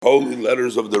Holy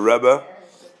Letters of the Rebbe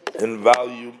in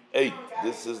volume 8.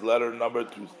 This is letter number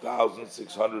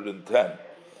 2610.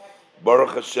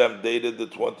 Baruch Hashem, dated the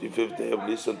 25th day of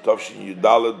Nisan Tavshin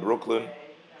Yudalet, Brooklyn.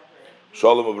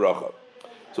 Shalom Avracha.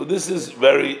 So this is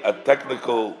very a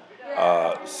technical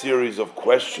series of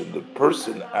questions. The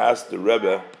person asked the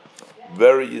Rebbe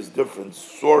various different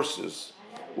sources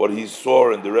what he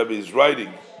saw in the Rebbe's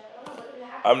writing.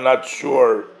 I'm not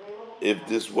sure if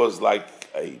this was like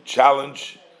a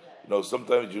challenge. You know,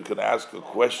 sometimes you can ask a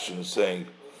question saying,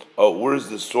 "Oh, where's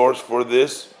the source for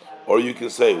this?" Or you can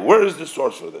say, "Where is the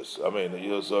source for this?" I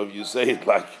mean, so if you say it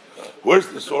like, "Where's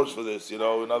the source for this?" In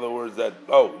other words, that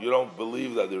you don't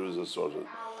believe that there is a source.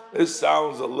 This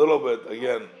sounds a little bit,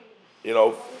 again,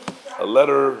 a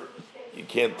letter. You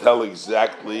can't tell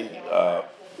exactly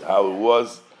how it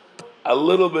was. A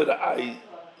little bit,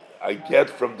 I get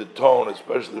from the tone,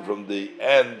 especially from the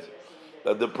end,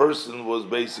 that the person was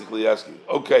basically asking,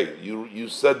 "Okay, you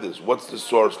said this. What's the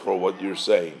source for what you're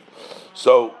saying?"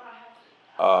 So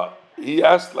he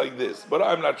asked like this, but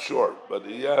I'm not sure. But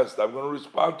he asked, I'm going to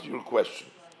respond to your question.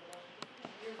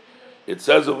 It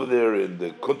says over there in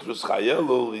the Kuntrus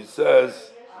Chayelul, it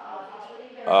says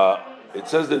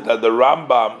that the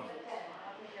Rambam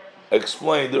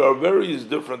explained there are various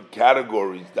different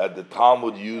categories that the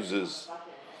Talmud uses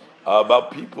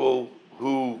about people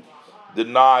who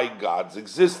deny God's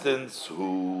existence,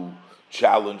 who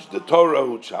challenge the Torah,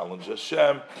 who challenge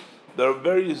Hashem. There are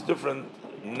various different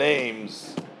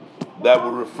names that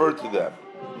will refer to them.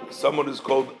 Someone is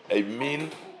called a min,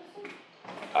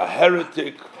 a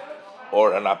heretic,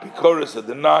 or an apikoros, a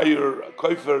denier, a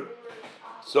kofer.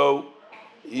 So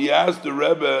he asked the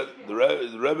Rebbe, the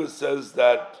Rebbe says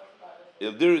that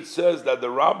if there it says that the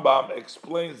Rambam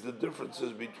explains the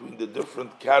differences between the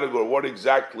different categories, what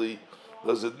exactly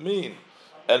does it mean?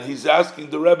 And he's asking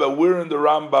the Rebbe, where in the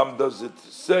Rambam does it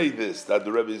say this, that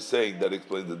the Rebbe is saying that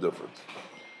explains the difference?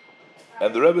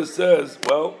 And the Rebbe says,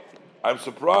 well, I'm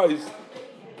surprised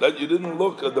that you didn't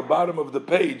look at the bottom of the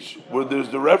page where there's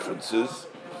the references.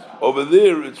 Over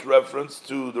there, it's reference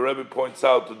to, the Rebbe points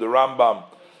out to the Rambam,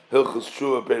 Hilchos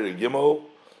Shua Perek Gimel,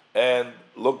 and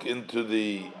look into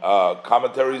the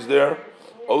commentaries there.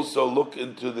 Also look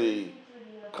into the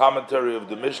commentary of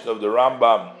the Mishnah of the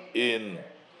Rambam in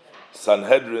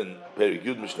Sanhedrin, Perek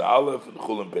Yud Mishnah Aleph, and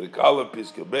Chulin Perek Aleph,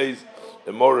 Piskei Beis,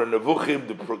 and Moreh Nevuchim,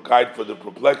 the guide for the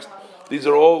perplexed. These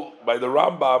are all by the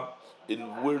Rambam, in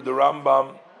where the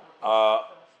Rambam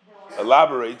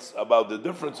elaborates about the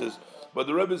differences. But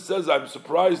the Rebbe says, I'm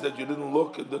surprised that you didn't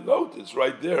look at the note. It's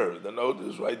right there. The note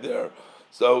is right there.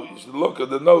 So you should look at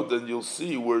the note and you'll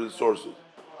see where the source is.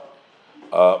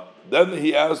 Then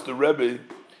he asked the Rebbe,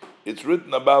 it's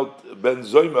written about Ben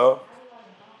Zoyma,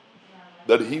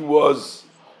 that he was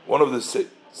one of the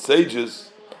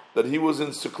sages, that he was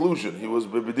in seclusion. He was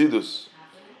bebedidus.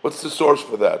 What's the source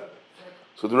for that?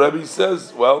 So the Rebbe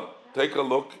says, well, take a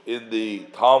look in the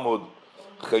Talmud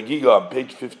Chagiga on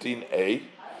page 15a,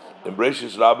 in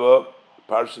Bereshis Rabbah,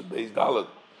 Parshat Beis Dalet.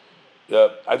 Yeah,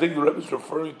 I think the Rebbe is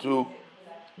referring to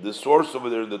the source over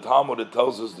there in the Talmud. It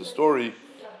tells us the story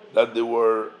that there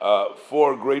were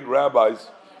 4 great rabbis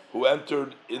who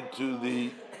entered into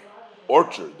the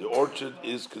orchard. The orchard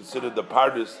is considered the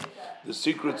Pardes, the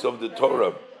secrets of the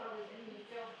Torah.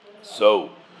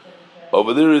 So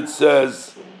over there it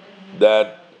says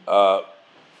that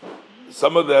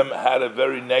some of them had a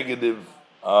very negative.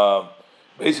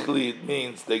 Basically, it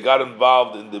means they got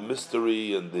involved in the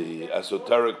mystery and the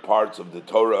esoteric parts of the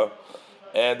Torah,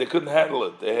 and they couldn't handle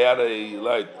it. They had a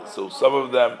light. So some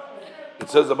of them, it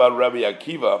says about Rabbi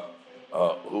Akiva,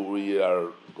 who we are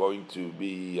going to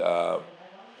be,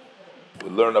 we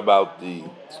learn about the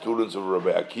students of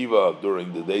Rabbi Akiva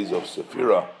during the days of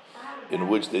Sephira, in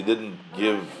which they didn't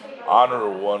give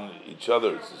honor each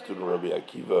other. It's the student of Rabbi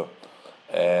Akiva,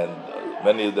 and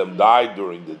many of them died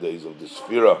during the days of the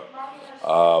Sephira.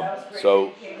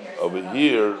 So over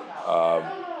here,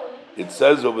 it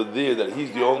says over there that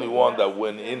he's the only one that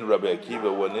went in, Rabbi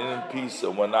Akiva, went in peace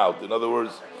and went out. In other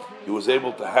words, he was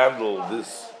able to handle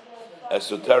this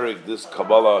esoteric, this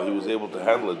Kabbalah, he was able to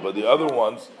handle it. But the other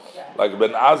ones, like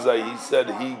Ben Azai, he said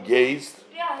he gazed,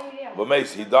 but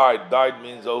he died. Died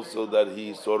means also that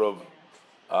he sort of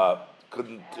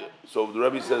couldn't. So the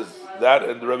Rebbe says that,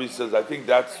 and the Rebbe says, I think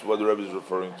that's what the Rebbe is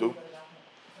referring to.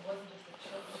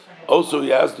 Also,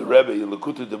 he asked the Rebbe,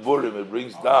 Likutei Devarim, it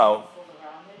brings down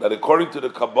that according to the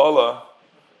Kabbalah,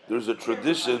 there's a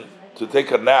tradition to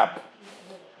take a nap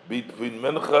between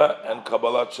Mincha and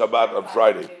Kabbalat Shabbat on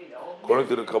Friday. According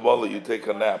to the Kabbalah, you take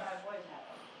a nap.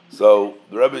 So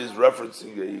the Rebbe is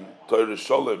referencing a Torah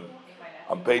Sholem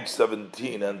on page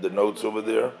 17 and the notes over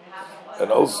there.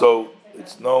 And also,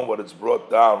 it's known what it's brought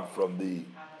down from the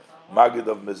Maggid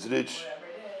of Mezrich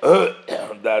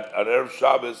that on Erev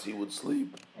Shabbos he would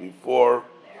sleep before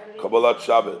Kabbalat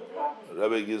Shabbat. The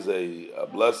Rebbe gives a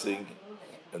blessing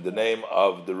in the name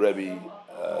of the Rebbe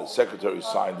secretary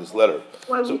signed this letter.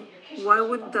 Why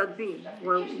would that be?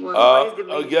 Why is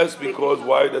the I guess because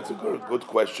why? That's a good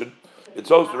question.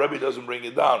 It's also the Rebbe doesn't bring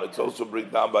it down. It's also bring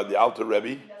down by the Alter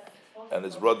Rebbe, and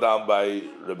it's brought down by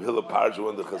Rebbe Hillel Parjo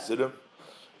and the Hasidim.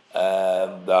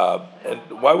 And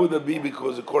why would that be?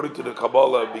 Because according to the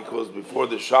Kabbalah, because before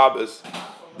the Shabbos,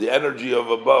 the energy of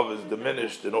above is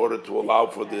diminished in order to allow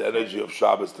for the energy of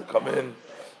Shabbos to come in,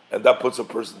 and that puts a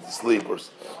person to sleep or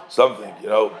something,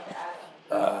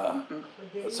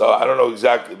 So I don't know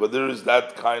exactly, but there is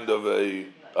that kind of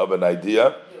an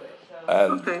idea.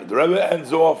 And the Rebbe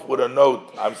ends off with a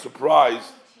note. I'm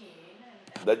surprised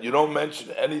that you don't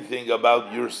mention anything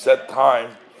about your set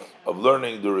time of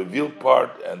learning the revealed part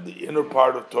and the inner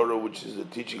part of Torah, which is the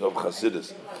teaching of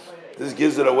Chassidus. This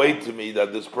gives it away to me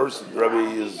that this person, the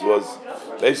Rebbe, was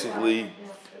basically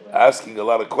asking a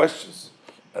lot of questions.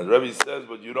 And the Rebbe says,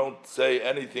 but you don't say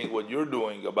anything what you're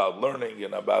doing about learning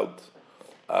and about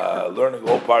learning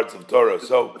all parts of Torah.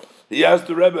 So he asked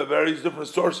the Rebbe various different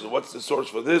sources. What's the source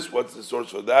for this? What's the source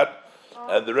for that?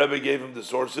 And the Rebbe gave him the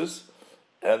sources.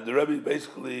 And the Rebbe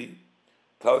basically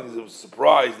telling him,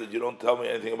 surprised that you don't tell me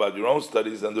anything about your own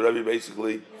studies. And the Rebbe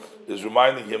basically is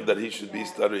reminding him that he should be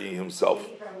studying himself.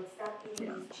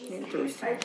 Yeah, interesting.